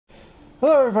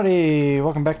Hello everybody!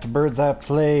 Welcome back to Bird's Eye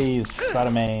Plays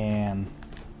Spider-Man.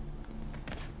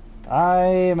 I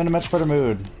am in a much better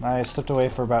mood. I stepped away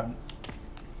for about...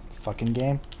 fucking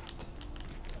game.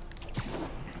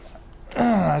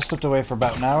 I stepped away for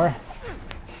about an hour.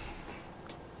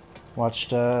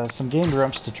 Watched some Game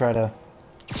Grumps to try to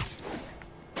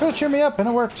cheer me up, and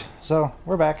it worked. So,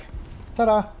 we're back.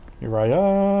 Ta-da! Here I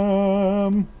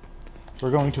am! We're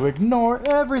going to ignore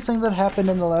everything that happened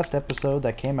in the last episode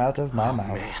that came out of my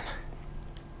mouth. Man.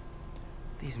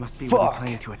 These must be where they're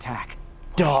planning to attack.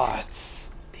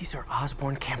 Dots! These are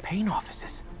Osborn campaign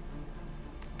offices.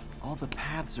 All the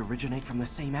paths originate from the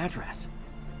same address.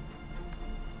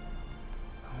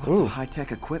 Lots of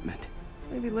high-tech equipment.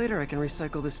 Maybe later I can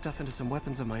recycle this stuff into some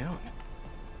weapons of my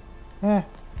own.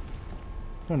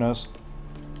 Who knows?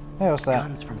 Hey, what's that?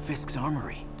 Guns from Fisk's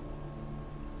armory.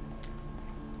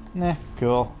 Nah,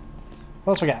 cool.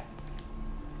 What else we got?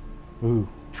 Ooh.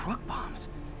 Truck bombs?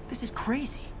 This is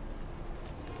crazy.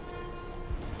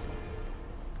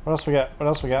 What else we got? What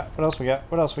else we got? What else we got?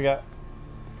 What else we got?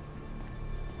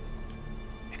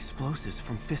 Explosives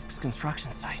from Fisk's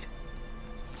construction site.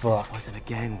 Fuck. This wasn't a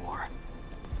gang war.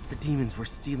 The demons were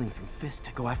stealing from Fisk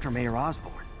to go after Mayor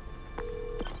Osborn.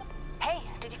 Hey,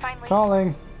 did you find Lee?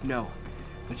 Calling. No,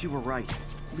 but you were right.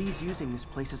 Lee's using this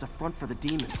place as a front for the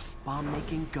demons. Bomb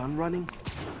making, gun running.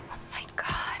 Oh my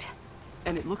god.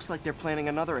 And it looks like they're planning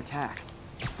another attack.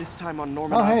 This time on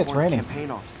Norman Osborn's campaign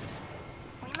offices.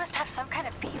 We must have some kind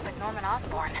of beef with Norman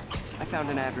Osborn. I found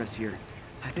an address here.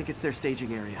 I think it's their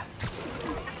staging area.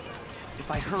 If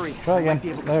I hurry, Try I again. might be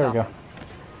able to There we stop go.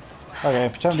 them.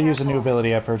 Okay, time to use a new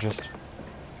ability I purchased.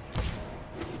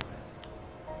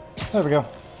 There we go.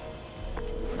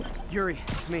 Yuri,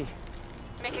 it's me.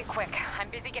 Make it quick. I'm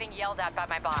busy getting yelled at by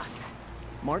my boss.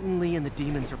 Martin Lee and the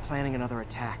demons are planning another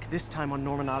attack, this time on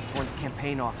Norman Osborn's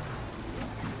campaign offices.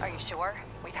 Are you sure?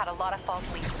 We've had a lot of false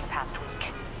leads in the past week.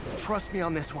 Trust me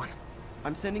on this one.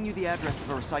 I'm sending you the address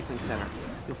of a recycling center.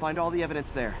 You'll find all the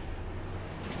evidence there.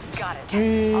 Got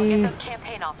it. I'll get those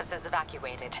campaign offices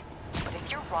evacuated. But if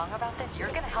you're wrong about this, you're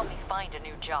gonna help me find a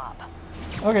new job.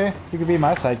 Okay, you could be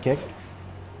my sidekick.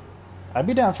 I'd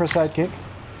be down for a sidekick.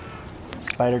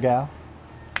 Spider Gal.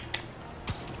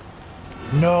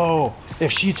 No! If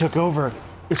she took over,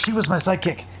 if she was my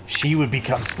sidekick, she would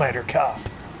become Spider Cop.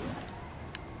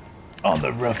 On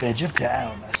the rough edge of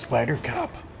town, a Spider Cop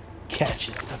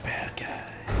catches the bad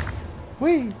guys.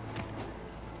 Whee!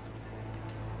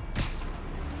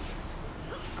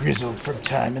 Grizzled from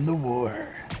time in the war,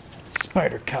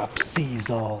 Spider Cop sees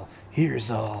all, hears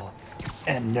all,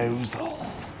 and knows all.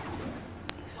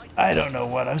 I don't know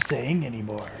what I'm saying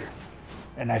anymore.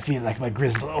 And I feel like my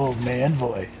grizzled old man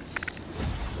voice.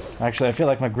 Actually, I feel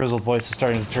like my grizzled voice is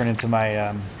starting to turn into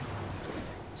my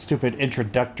stupid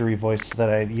introductory voice that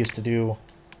I used to do.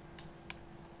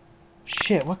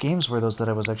 Shit, what games were those that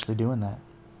I was actually doing that?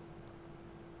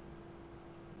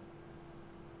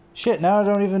 Shit, now I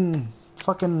don't even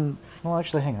fucking... Well,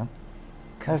 actually, hang on.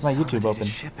 I have my YouTube open.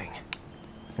 Shipping.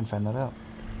 I can find that out.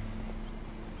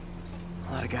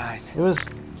 A lot of guys. It was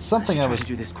something I was... to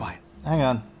do this quiet. Hang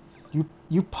on.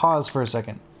 You pause for a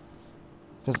second.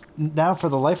 Because now, for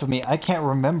the life of me, I can't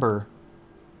remember.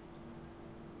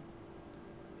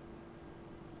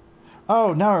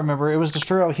 Oh, now I remember. It was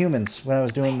Destroy All Humans when I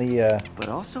was doing the but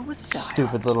also with style.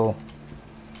 Stupid little...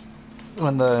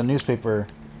 When the newspaper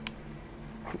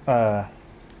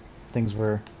things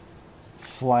were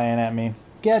flying at me.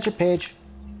 Gadget page.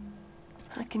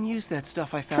 I can use that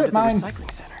stuff I found at the recycling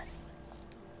center.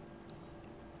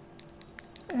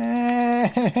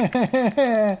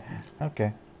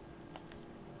 Okay.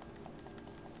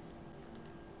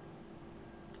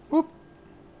 Whoop.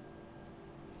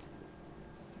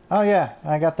 Oh yeah,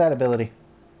 I got that ability.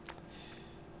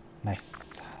 Nice.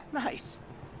 Nice.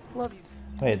 Love you.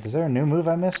 Wait, is there a new move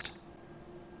I missed?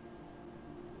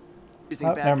 Using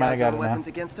Oh, bad never mind, I guys got and it now. weapons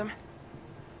against them.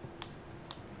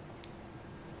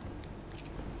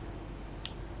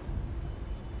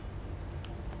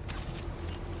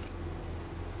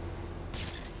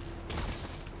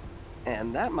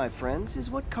 And that, my friends, is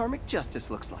what karmic justice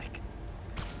looks like.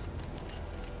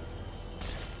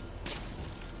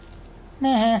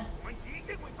 Meh.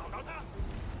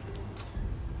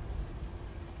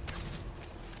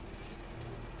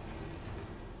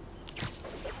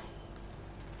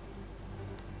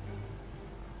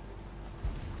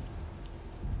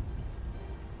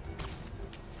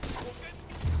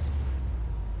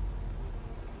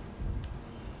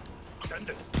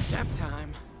 Nap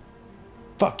time.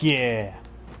 Fuck yeah!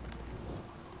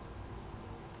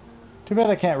 Too bad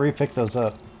I can't re-pick those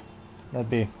up. That'd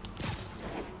be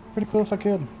pretty cool if I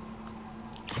could.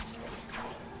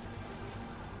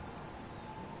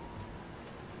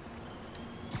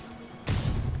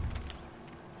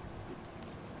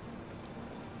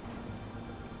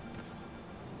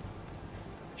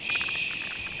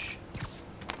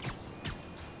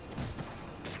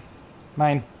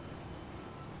 Mine.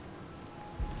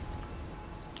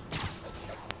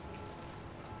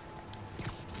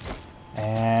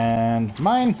 And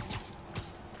mine.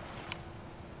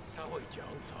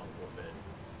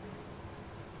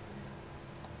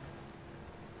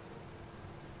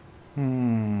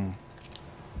 Hmm.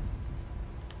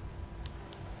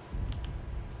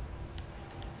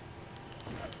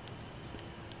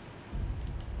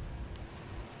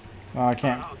 Oh, I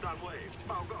can't.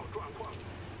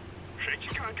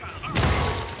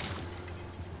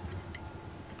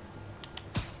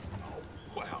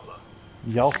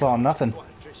 Y'all saw nothing.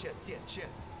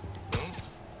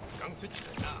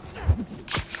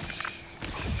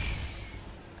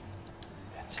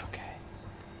 It's okay.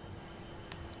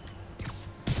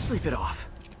 Sleep it off.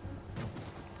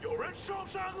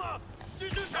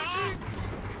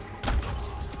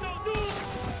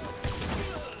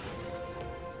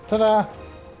 Ta-da!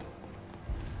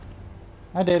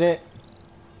 I did it.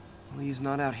 Lee's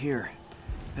not out here.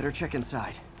 Better check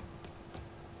inside.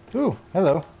 Ooh,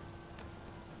 hello.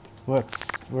 What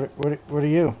are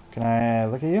you? Can I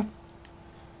look at you?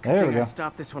 There we go. I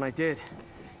stopped this when I did.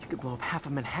 You could blow up half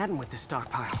of Manhattan with this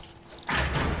stockpile.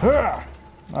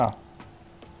 Oh.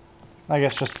 I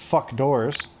guess just fuck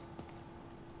doors.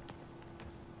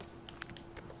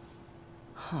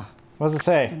 Huh. What does it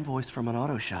say? Invoice from an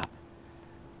auto shop.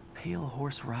 Pale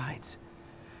Horse Rides.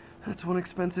 That's one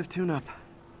expensive tune-up.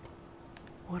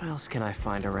 What else can I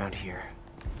find around here?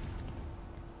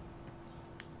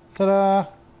 Ta-da!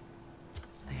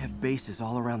 They have bases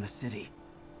all around the city.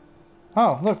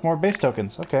 Oh, look, more base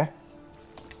tokens. Okay.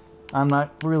 I'm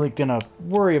not really gonna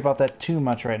worry about that too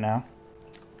much right now.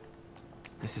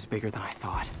 This is bigger than I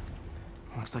thought.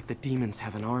 Looks like the demons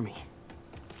have an army.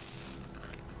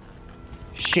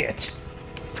 Shit.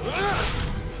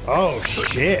 Oh,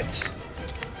 shit.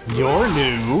 You're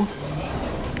new.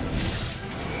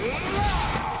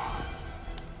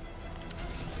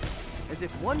 As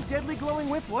if one deadly glowing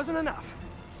whip wasn't enough.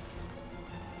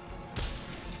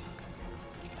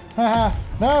 Haha.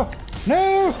 No!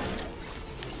 No!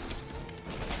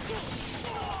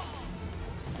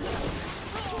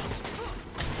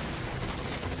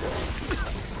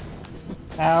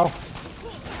 Ow.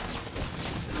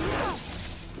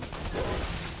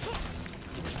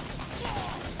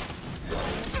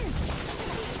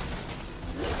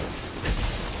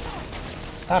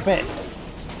 Stop it.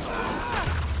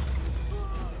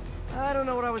 I don't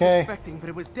know what I was Okay. expecting, but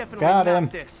it was definitely Got not him.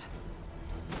 this.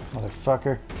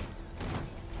 Motherfucker.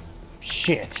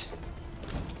 Shit.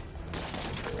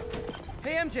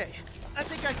 Hey MJ, I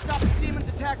think I stopped the demon's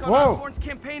attack on Whoa. Osborn's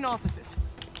campaign offices.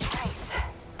 Nice.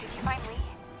 Did you find Lee?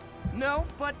 No,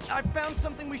 but I found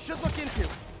something we should look into.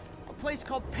 A place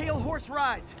called Pale Horse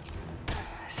Rides.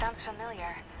 Sounds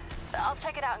familiar. I'll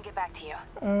check it out and get back to you.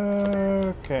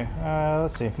 Okay.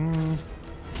 Let's see.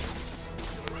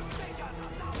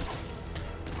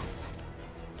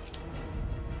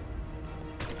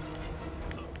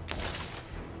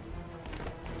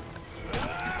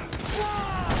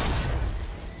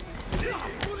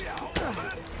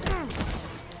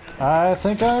 I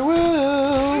think I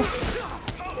will.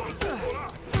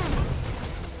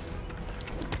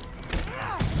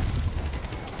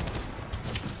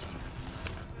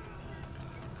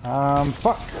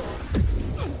 Fuck.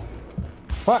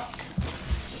 Fuck.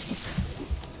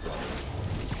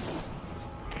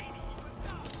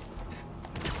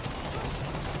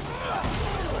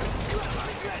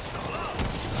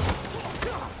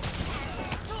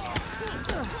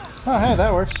 Oh, hey,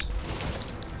 that works.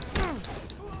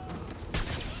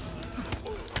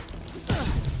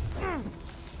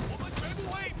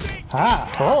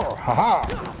 Ha! Oh! Ha ha!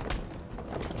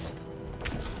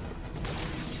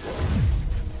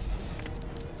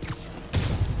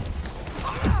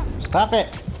 Stop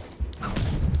it!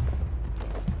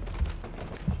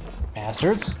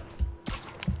 Bastards.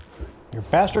 You're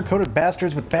bastard-coated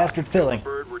bastards with bastard filling.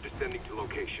 Bird, we're descending to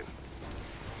location.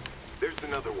 There's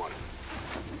another one.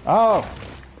 Oh!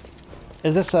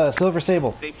 Is this Silver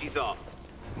Sable? Safety's off.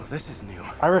 Well, this is new.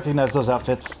 I recognize those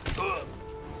outfits.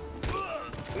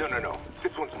 No.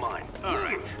 This one's mine. All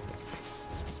right.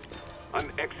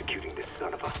 I'm executing this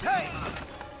son of a... Hey!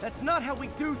 That's not how we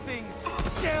do things.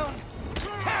 Down!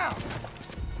 Down!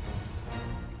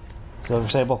 Silver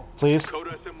Sable, please. Code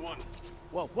SM1.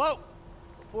 Whoa!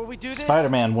 Before we do this...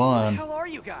 Spider-Man Where the 1. hell are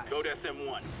you guys? Code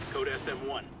SM1. Code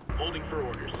SM1. Holding for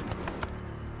orders.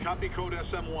 Copy Code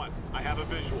SM1. I have a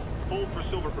visual. Hold for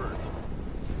Silverbird.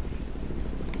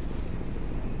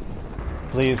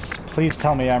 Please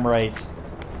tell me I'm right.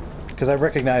 Because I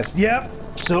recognize... Yep!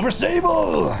 Silver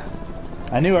Sable!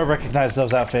 I knew I recognized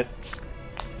those outfits.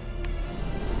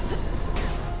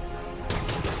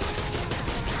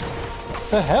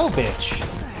 The hell, bitch?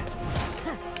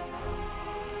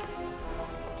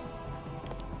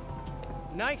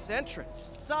 Nice entrance.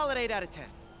 Solid 8 out of 10.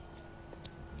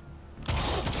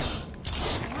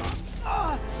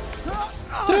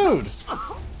 Dude!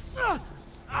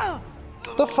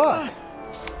 The fuck?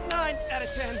 9 out of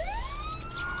 10.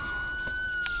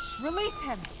 Release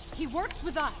him. He works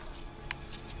with us.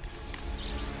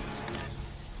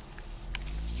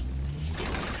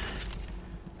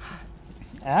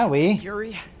 Owie.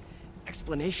 Yuri,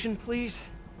 explanation, please?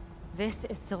 This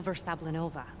is Silver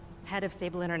Sablinova, head of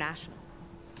SABLE International,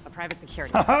 a private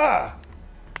security Haha!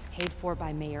 paid for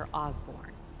by Mayor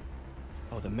Osborne.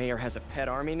 Oh, the mayor has a pet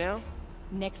army now?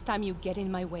 Next time you get in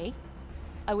my way,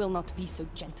 I will not be so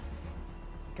gentle.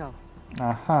 Go.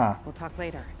 Uh-huh. We'll talk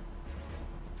later.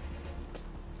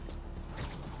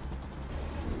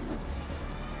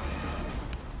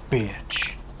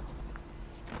 Bitch.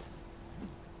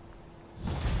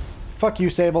 Fuck you,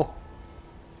 Sable.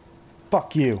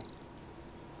 Fuck you.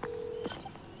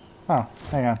 Oh,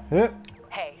 hang on.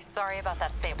 Hey, sorry about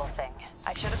that SABLE thing.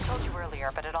 I should have told you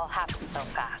earlier, but it all happened so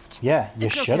fast. Yeah, you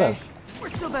It's should okay. have. We're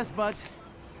still best buds.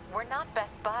 We're not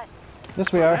best buds.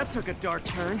 Yes, we are. That took a dark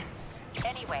turn.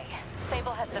 Anyway,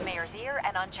 SABLE has the mayor's ear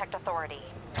and unchecked authority.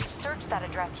 We searched that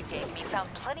address you gave me,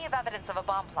 found plenty of evidence of a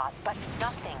bomb plot, but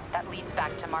nothing that leads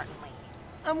back to Martin Lee.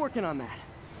 I'm working on that.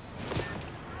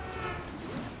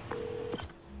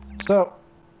 So,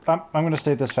 I'm going to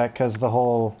state this fact because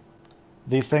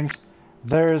these things,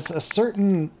 there's a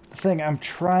certain thing I'm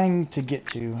trying to get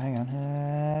to. Hang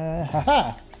on.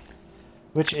 Haha!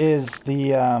 Which is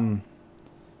the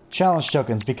challenge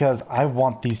tokens, because I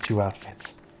want these two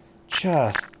outfits.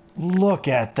 Just look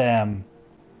at them.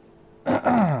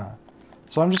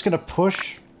 So I'm just going to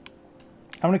push.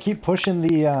 I'm going to keep pushing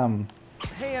the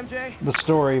Hey, MJ. the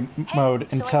story mode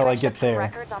so until I dredged get up some there.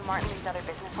 records on Martin Lee's other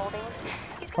business holdings.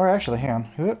 He's Or actually, hang on.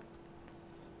 Whoop.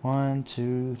 1,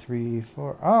 2, 3,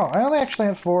 4. Oh, I only actually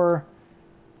have 4.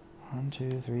 1,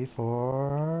 2, 3,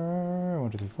 4.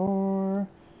 1, 2, 3, 4.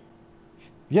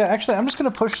 Yeah, actually, I'm just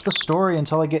gonna push the story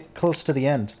until I get close to the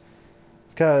end,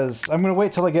 because I'm gonna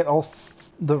wait till I get all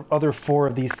the other 4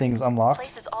 of these things unlocked,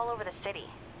 places all over the city.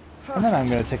 and then I'm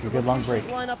gonna take a good long break.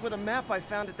 Line up with a map I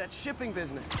found at that shipping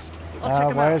business. I'll check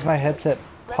 'em Why out. is my headset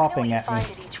popping Let at me know me? what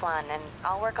you find at each one, and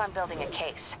I'll work on building a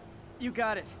case. You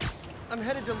got it. I'm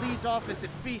headed to Lee's office at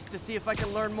Feast to see if I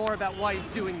can learn more about why he's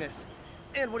doing this,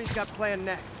 and what he's got planned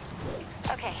next.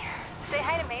 Okay, say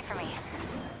hi to May for me.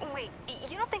 Wait,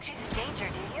 you don't think she's in danger,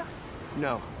 do you?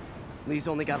 No. Lee's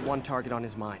only got one target on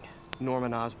his mind.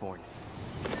 Norman Osborn.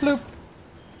 Bloop.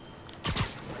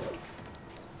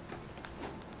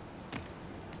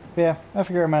 Yeah, I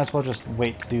figure I might as well just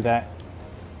wait to do that.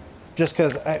 Just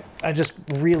because I just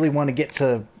really want to get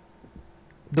to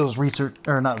those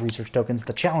not research tokens,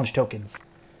 the challenge tokens.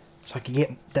 So I can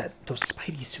get those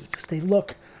Spidey suits, because they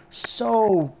look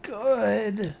so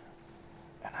good.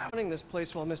 And Running this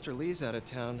place while Mr. Lee's out of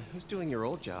town. Who's doing your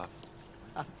old job?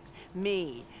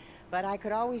 Me. But I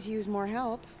could always use more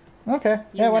help. okay,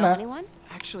 You yeah, why know not? anyone?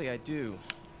 Actually, I do.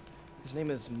 His name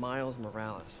is Miles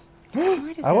Morales.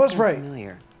 Why does I that was sound right.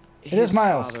 familiar? It is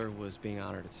Miles. His father was being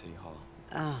honored at City Hall.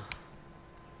 Oh,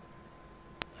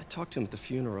 I talked to him at the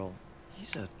funeral.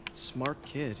 He's a smart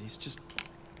kid. He's just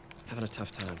having a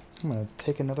tough time. I'm gonna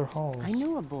take another haul. I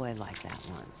knew a boy like that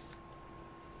once.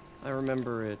 I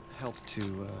remember it helped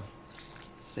to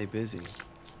stay busy.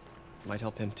 Might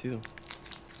help him too.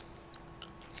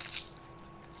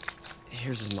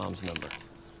 Here's his mom's number.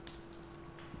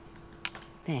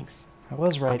 Thanks. I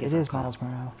was I'll right. give It her a is call. Miles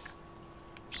Morales.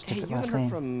 Just Hey, you different haven't last heard name.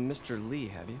 from Mr. Lee,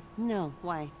 have you? No,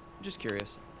 why? Just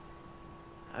curious.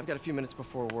 I've got a few minutes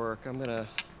before work. I'm gonna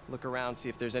look around, see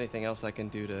if there's anything else I can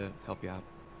do to help you out.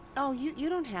 Oh, you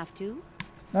don't have to.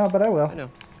 No, but I will. I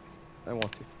know. I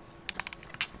want to.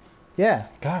 Yeah,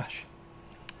 gosh.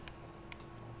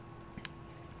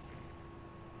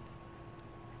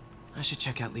 I should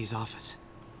check out Lee's office.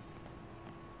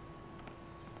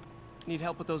 Need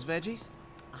help with those veggies?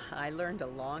 I learned a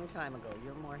long time ago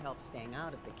you're more help staying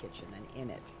out of the kitchen than in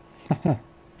it.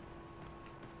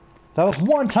 That was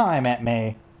one time, Aunt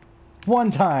May.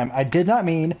 One time. I did not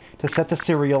mean to set the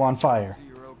cereal on fire.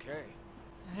 So you're okay.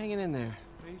 Hanging in there.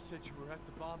 They said you were at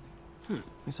the bomb.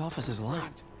 This office is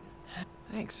locked.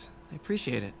 Thanks. I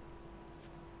appreciate it.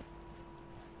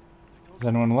 Is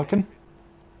anyone looking?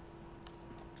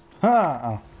 Huh.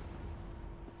 Oh.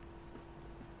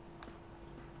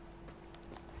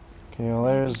 Okay, well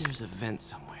There's a vent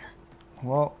somewhere.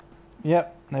 Well,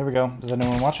 yep, there we go. Is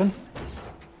anyone watching?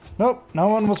 Nope, no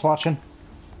one was watching.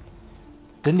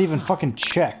 Didn't even fucking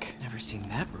check. Never seen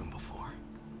that room before.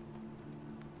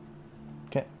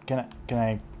 can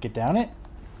I get down it?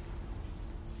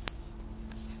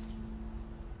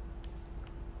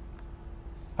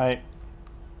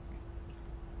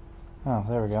 Oh,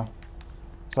 there we go.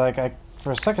 It's like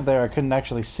for a second there I couldn't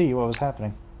actually see what was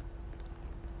happening.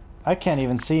 I can't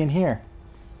even see in here.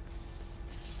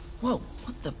 Whoa,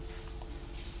 what the?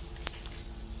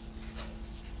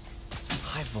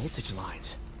 High voltage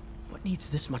lines. What needs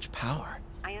this much power?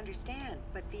 I understand,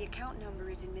 but the account number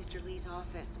is in Mr. Lee's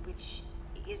office, which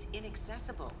is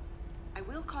inaccessible. I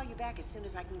will call you back as soon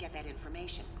as I can get that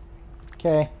information.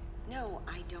 Okay. No,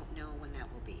 I don't know when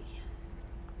that will be.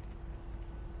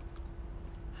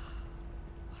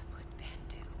 What would Ben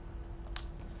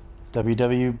do?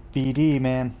 WWBD,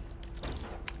 man.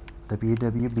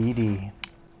 WWBD.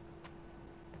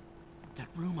 That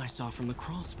room I saw from the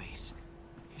crawl space.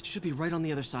 It should be right on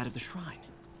the other side of the shrine.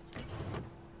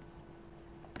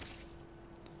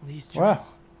 Lee's journal. Wow.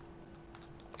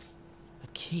 A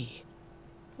key.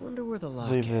 Wonder where the lock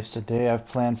Believe is. it's the day I've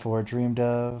planned for, dreamed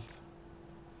of.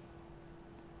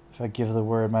 If I give the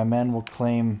word, my men will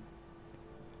claim...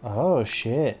 Oh,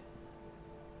 shit.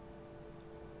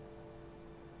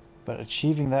 But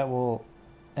achieving that will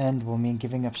mean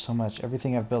giving up so much.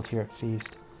 Everything I've built here at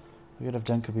Feast. What I could have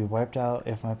done could be wiped out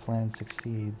if my plan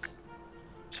succeeds.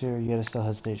 Sure, yet I still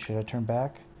hesitate. Should I turn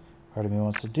back? Part of me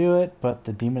wants to do it, but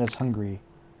the demon is hungry.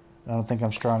 I don't think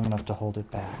I'm strong enough to hold it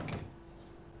back.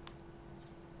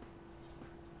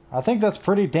 I think that's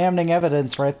pretty damning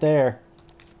evidence right there.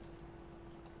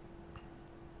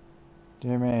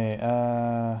 Dear me,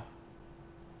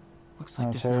 Looks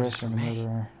like this note is terrorist for and me.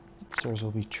 murderer. Stories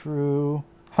will be true.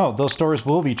 Oh, those stories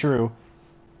will be true.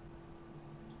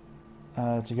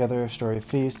 Together, story of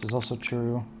Feast is also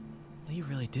true. Lee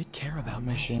really did care about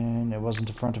me. Mission, it wasn't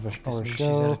in front of a This or means she's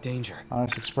show. out of danger.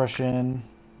 Honest expression.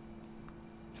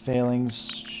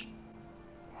 Failings.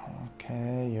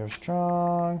 Okay, you're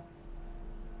strong.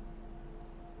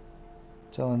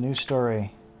 Tell a new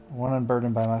story. One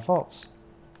unburdened by my faults.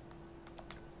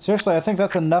 Seriously, I think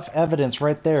that's enough evidence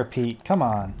right there, Pete. Come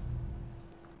on.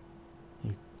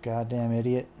 You goddamn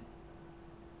idiot.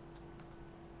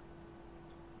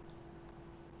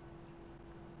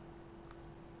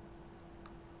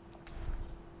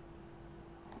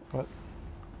 What?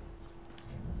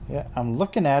 Yeah, I'm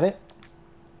looking at it.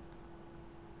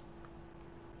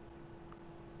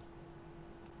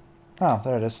 Oh,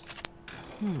 there it is.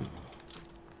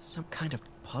 Some kind of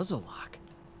puzzle lock.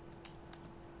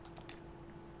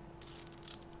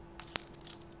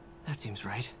 That seems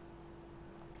right.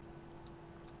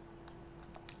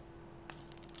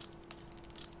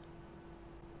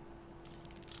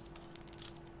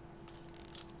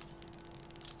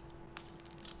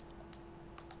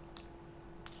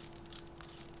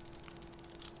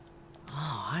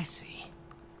 Oh, I see.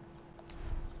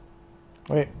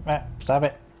 Wait, Matt, stop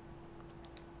it.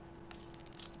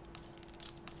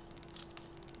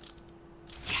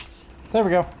 Yes. There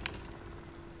we go.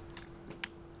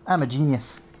 I'm a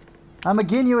genius. I'm a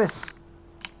genius.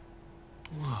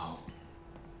 Whoa.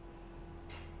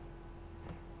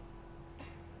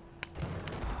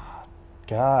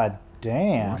 God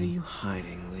damn. What are you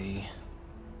hiding, Lee?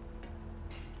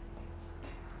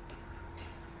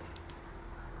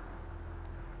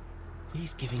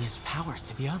 Lee's giving his powers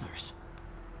to the others.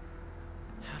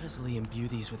 How does Lee imbue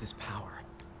these with his power?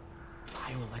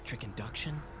 Bioelectric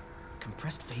induction?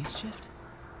 Compressed phase shift?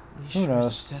 Lee Who sure is knows?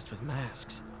 obsessed with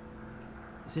masks.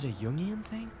 Is it a Jungian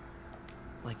thing?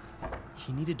 Like,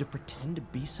 he needed to pretend to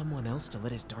be someone else to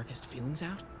let his darkest feelings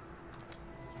out?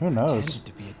 Who knows? Pretended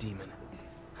to be a demon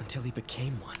until he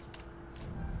became one.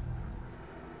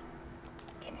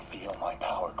 Can feel my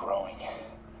power growing,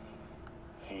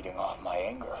 feeding off my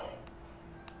anger.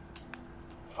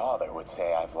 Father would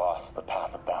say I've lost the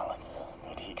path of balance,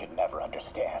 but he could never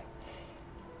understand.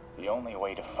 The only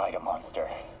way to fight a monster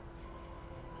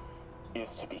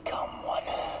is to become one.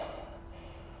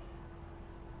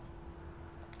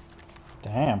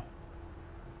 Damn.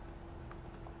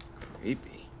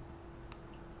 Creepy.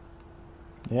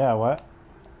 Yeah, what?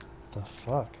 The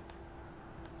fuck?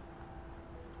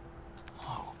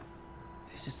 Whoa.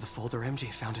 This is the folder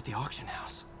MJ found at the auction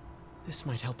house. This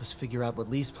might help us figure out what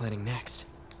Lee's planning next.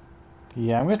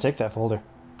 Yeah, I'm gonna take that folder.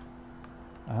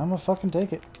 I'm gonna fucking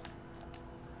take it.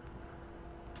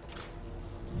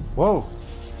 Whoa.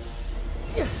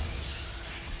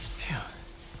 Phew.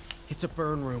 It's a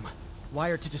burn room,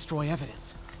 wired to destroy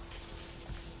evidence.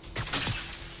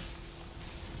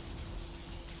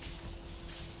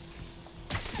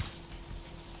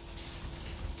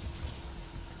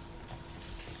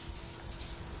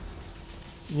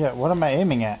 Yeah, what am I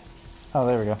aiming at? Oh,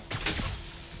 there we go.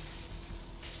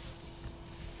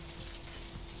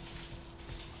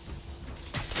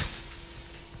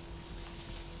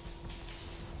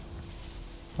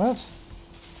 What?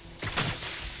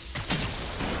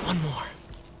 One more.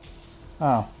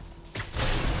 Oh.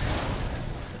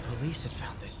 The police had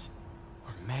found this.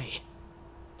 Or may.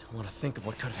 Don't want to think of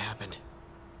what could have happened.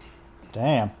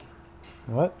 Damn.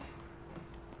 What?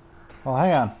 Well,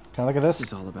 hang on. Can I look at this? This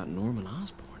is all about Norman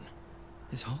Osborn.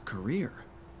 His whole career.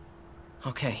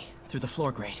 Okay, through the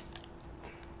floor grate.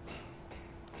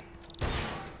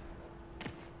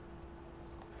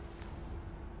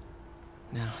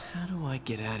 Now, how do I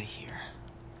get out of here?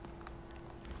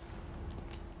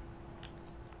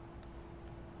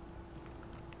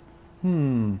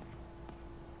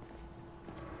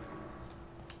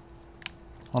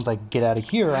 Once I get out of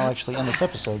here, I'll actually end this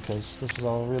episode, because this is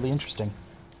all really interesting.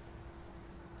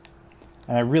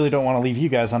 And I really don't want to leave you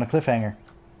guys on a cliffhanger.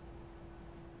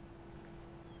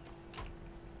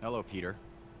 Hello, Peter.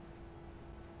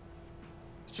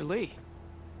 Mr. Lee.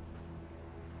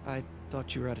 I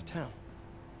thought you were out of town.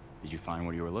 Did you find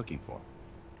what you were looking for?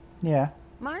 Yeah.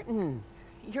 Martin,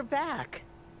 you're back.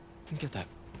 Get that.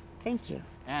 Thank you.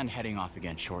 And heading off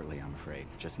again shortly, I'm afraid.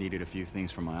 Just needed a few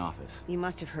things from my office. You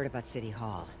must have heard about City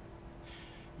Hall.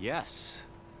 Yes.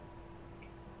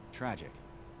 Tragic.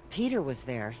 Peter was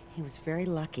there. He was very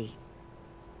lucky.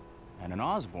 And an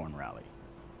Osborn rally.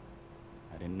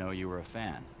 I didn't know you were a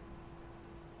fan.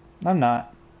 I'm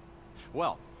not.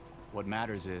 Well, what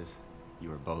matters is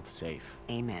you are both safe.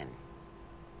 Amen.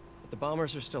 But the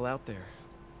bombers are still out there.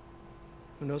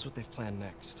 Who knows what they've planned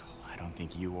next? I don't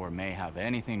think you or May have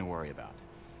anything to worry about.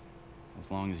 As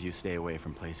long as you stay away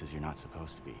from places you're not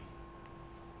supposed to be.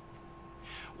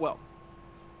 Well,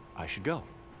 I should go.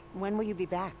 When will you be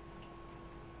back?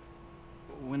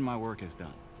 When my work is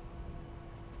done.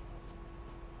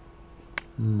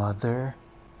 Motherfucker.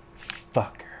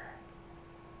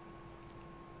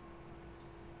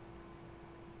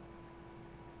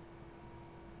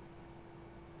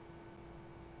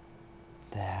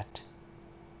 That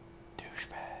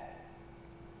douchebag.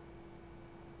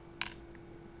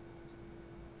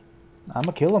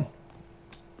 I'ma kill him.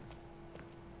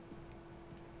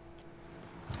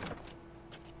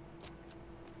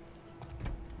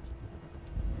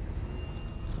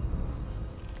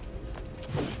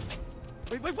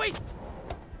 Wait!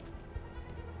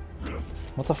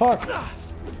 What the fuck?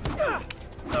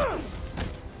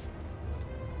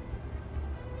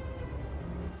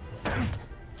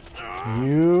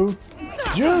 You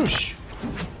douche!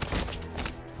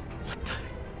 What the?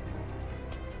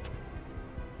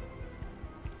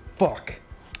 Fuck.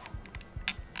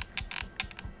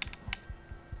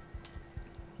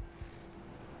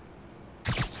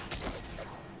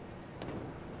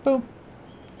 Boop.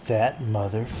 That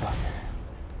motherfucker.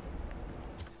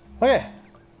 Okay,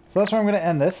 so that's where I'm going to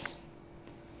end this.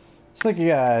 So thank you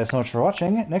guys so much for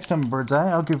watching. Next time on Bird's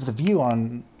Eye, I'll give the view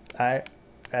on... I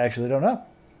actually don't know.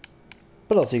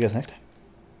 But I'll see you guys next time.